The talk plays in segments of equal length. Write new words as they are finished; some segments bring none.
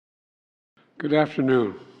Good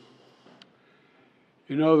afternoon.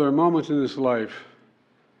 You know, there are moments in this life,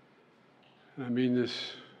 and I mean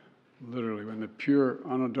this literally, when the pure,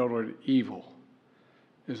 unadulterated evil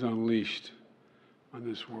is unleashed on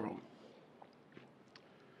this world.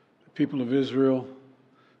 The people of Israel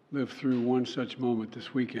lived through one such moment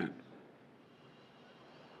this weekend.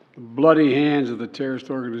 The bloody hands of the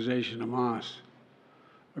terrorist organization Hamas,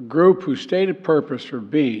 a group whose stated purpose for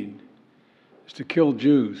being is to kill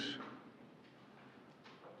Jews.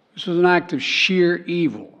 This was an act of sheer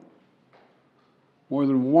evil. More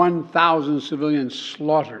than 1,000 civilians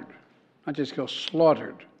slaughtered, not just killed,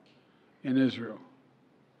 slaughtered in Israel.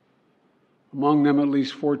 Among them, at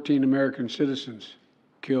least 14 American citizens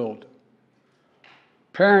killed.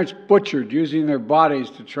 Parents butchered, using their bodies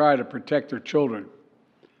to try to protect their children.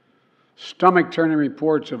 Stomach-turning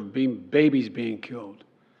reports of babies being killed.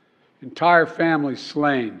 Entire families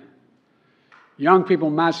slain. Young people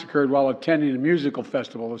massacred while attending a musical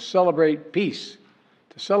festival to celebrate peace.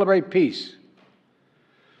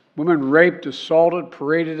 Women raped, assaulted,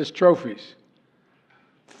 paraded as trophies.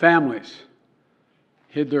 Families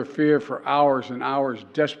hid their fear for hours and hours,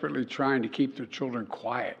 desperately trying to keep their children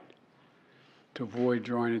quiet to avoid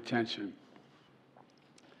drawing attention.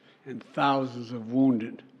 And thousands of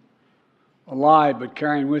wounded, alive but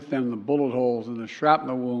carrying with them the bullet holes and the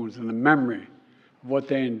shrapnel wounds and the memory of what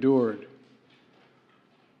they endured.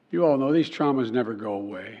 You all know these traumas never go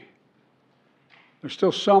away. There's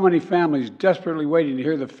still so many families desperately waiting to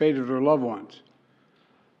hear the fate of their loved ones,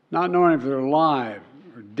 not knowing if they're alive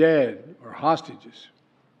or dead or hostages.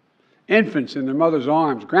 Infants in their mother's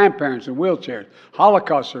arms, grandparents in wheelchairs,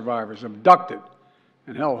 Holocaust survivors abducted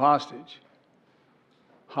and held hostage.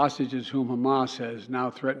 Hostages whom Hamas has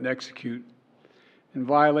now threatened to execute in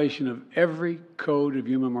violation of every code of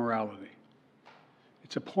human morality.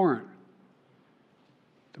 It's abhorrent.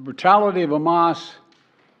 The brutality of Hamas,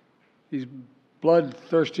 these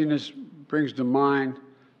bloodthirstiness brings to mind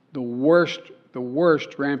the worst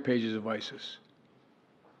rampages of ISIS.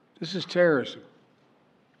 This is terrorism.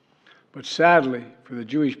 But sadly, for the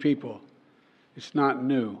Jewish people, it's not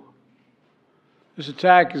new. This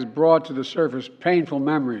attack has brought to the surface painful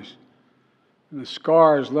memories and the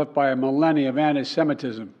scars left by a millennia of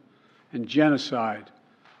anti-Semitism and genocide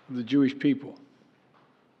of the Jewish people.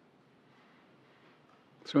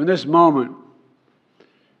 So in this moment,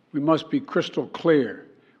 we must be crystal clear.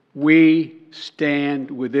 We stand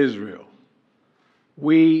with Israel.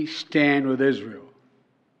 We stand with Israel.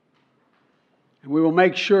 And we will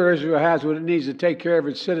make sure Israel has what it needs to take care of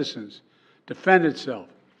its citizens, defend itself,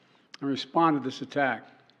 and respond to this attack.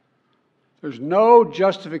 There's no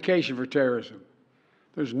justification for terrorism.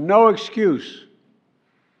 There's no excuse.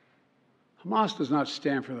 Hamas does not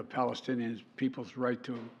stand for the Palestinian people's right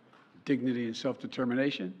to dignity and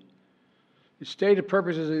self-determination. Its stated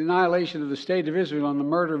purpose is the annihilation of the state of Israel and the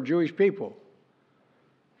murder of Jewish people.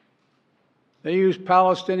 They use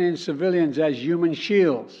Palestinian civilians as human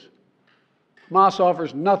shields. Hamas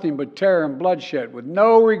offers nothing but terror and bloodshed with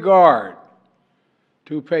no regard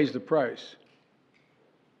to who pays the price.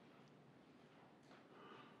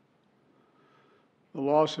 The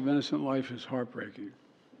loss of innocent life is heartbreaking.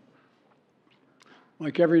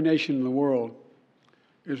 Like every nation in the world,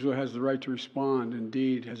 Israel has the right to respond,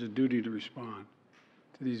 indeed has a duty to respond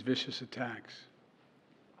to these vicious attacks.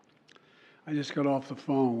 I just got off the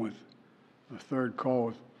phone with a third call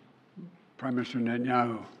with Prime Minister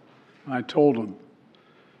Netanyahu, and I told him,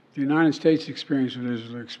 the United States experience what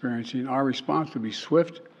Israel is experiencing, our response will be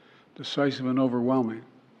swift, decisive, and overwhelming.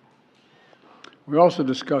 We also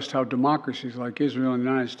discussed how democracies like Israel and the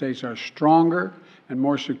United States are stronger and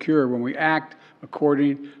more secure when we act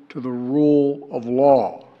according to the rule of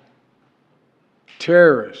law.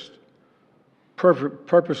 Terrorists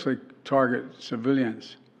purposely target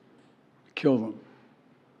civilians, kill them.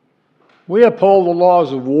 We uphold the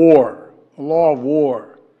laws of war, the law of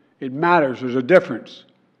war. It matters. There's a difference.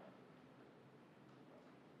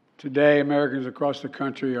 Today, Americans across the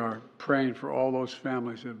country are praying for all those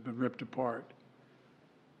families that have been ripped apart.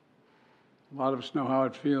 A lot of us know how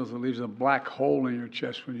it feels. It leaves a black hole in your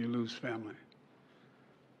chest when you lose family.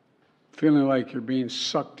 Feeling like you're being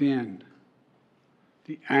sucked in.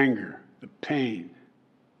 The anger, the pain,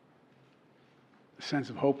 the sense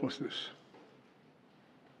of hopelessness.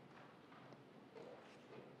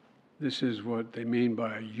 This is what they mean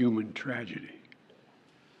by a human tragedy,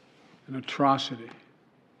 an atrocity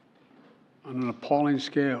on an appalling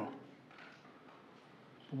scale.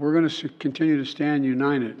 We're going to continue to stand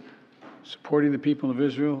united, supporting the people of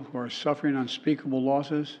Israel who are suffering unspeakable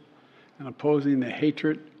losses and opposing the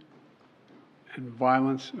hatred and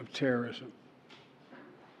violence of terrorism.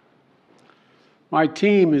 My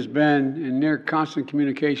team has been in near constant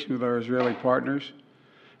communication with our Israeli partners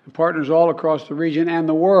and partners all across the region and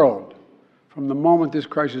the world from the moment this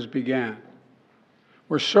crisis began.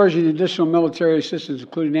 We're surging additional military assistance,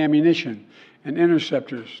 including ammunition and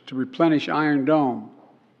interceptors, to replenish Iron Dome.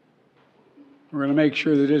 We're going to make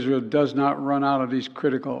sure that Israel does not run out of these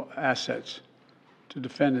critical assets to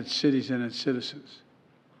defend its cities and its citizens.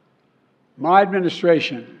 My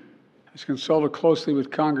administration has consulted closely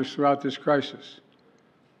with Congress throughout this crisis.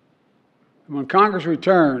 And when Congress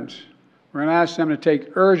returns, we're going to ask them to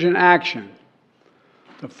take urgent action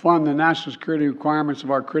to fund the national security requirements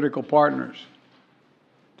of our critical partners.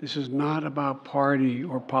 This is not about party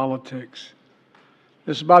or politics.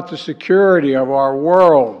 This is about the security of our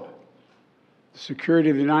world, the security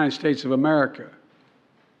of the United States of America.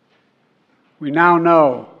 We now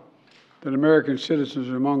know that American citizens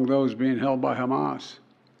are among those being held by Hamas.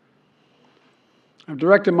 I've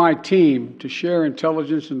directed my team to share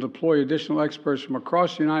intelligence and deploy additional experts from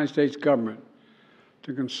across the United States government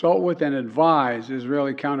to consult with and advise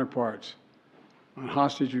Israeli counterparts on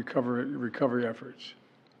hostage recovery efforts.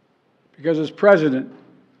 Because as president,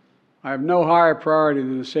 I have no higher priority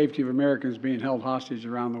than the safety of Americans being held hostage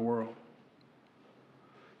around the world.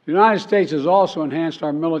 The United States has also enhanced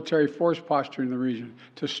our military force posture in the region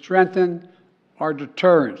to strengthen our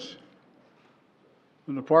deterrence.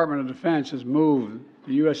 The Department of Defense has moved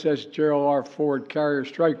the USS Gerald R. Ford Carrier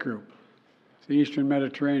Strike Group to the Eastern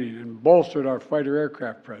Mediterranean and bolstered our fighter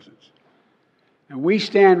aircraft presence. And we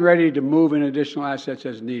stand ready to move in additional assets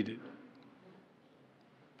as needed.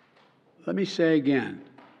 Let me say again,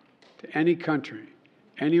 to any country,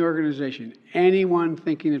 any organization, anyone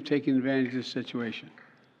thinking of taking advantage of this situation,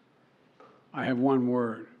 I have one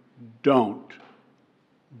word: don't.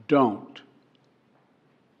 Don't.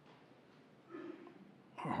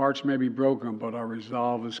 Our hearts may be broken, but our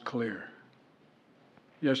resolve is clear.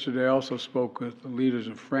 Yesterday, I also spoke with the leaders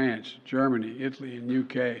of France, Germany, Italy, and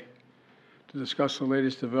UK to discuss the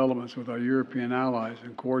latest developments with our European allies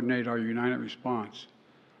and coordinate our united response.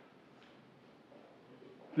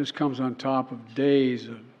 This comes on top of days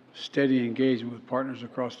of steady engagement with partners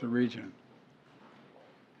across the region.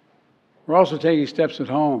 We're also taking steps at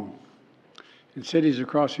home. In cities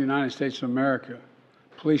across the United States of America,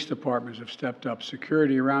 police departments have stepped up,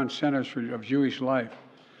 security around centers of Jewish life.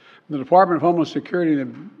 The Department of Homeland Security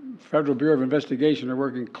and the Federal Bureau of Investigation are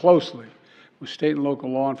working closely with state and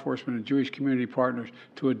local law enforcement and Jewish community partners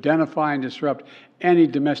to identify and disrupt any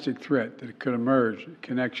domestic threat that could emerge in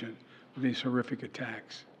connection with these horrific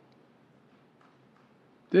attacks.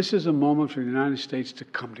 This is a moment for the United States to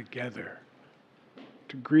come together,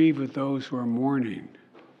 to grieve with those who are mourning.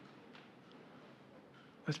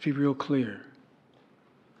 Let's be real clear.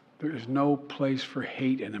 There is no place for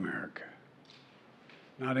hate in America.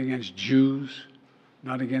 Not against Jews,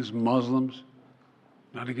 not against Muslims,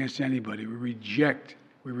 not against anybody. We reject.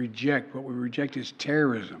 What we reject is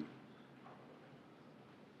terrorism.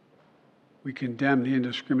 We condemn the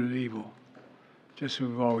indiscriminate evil, just as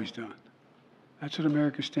we've always done. That's what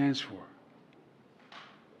America stands for.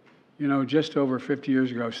 You know, just over 50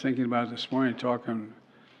 years ago, I was thinking about it this morning, talking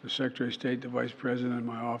to the Secretary of State, the Vice President in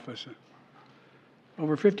my office.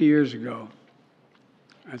 Over 50 years ago,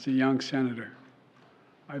 as a young senator,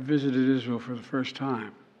 I visited Israel for the first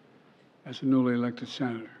time as a newly elected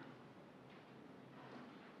senator.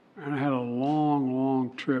 And I had a long,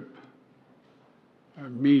 long trip, a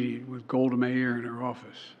meeting with Golda Meir in her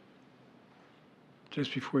office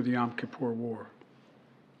just before the Yom Kippur War.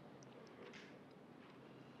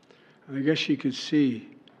 And I guess she could see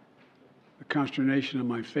the consternation on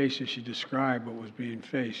my face as she described what was being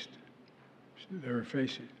faced. They were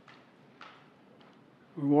facing.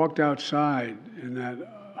 We walked outside in that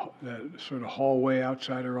sort of hallway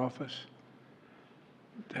outside her office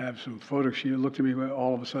to have some photos. She looked at me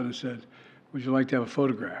all of a sudden and said, "Would you like to have a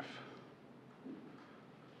photograph?"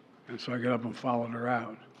 And so I got up and followed her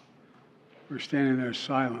out. We were standing there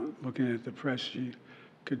silent, looking at the press. She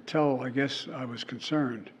could tell, I guess, I was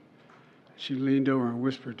concerned. She leaned over and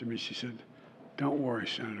whispered to me, she said, "Don't worry,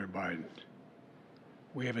 Senator Biden.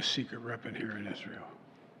 We have a secret rep in here in Israel."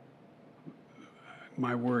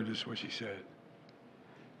 My word is what she said.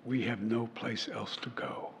 We have no place else to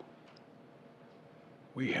go.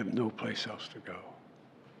 We have no place else to go.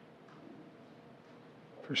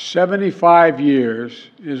 For 75 years,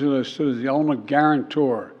 Israel has stood as the ultimate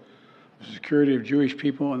guarantor of the security of Jewish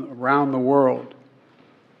people around the world,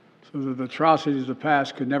 so that the atrocities of the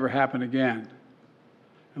past could never happen again.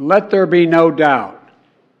 And let there be no doubt,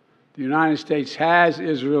 the United States has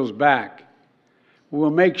Israel's back. We will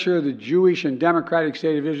make sure the Jewish and democratic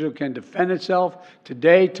state of Israel can defend itself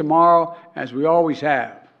today, tomorrow, as we always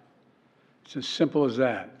have. It's as simple as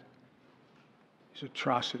that. These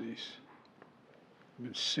atrocities have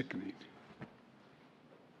been sickening.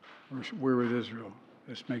 We're with Israel.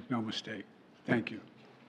 Let's make no mistake. Thank you.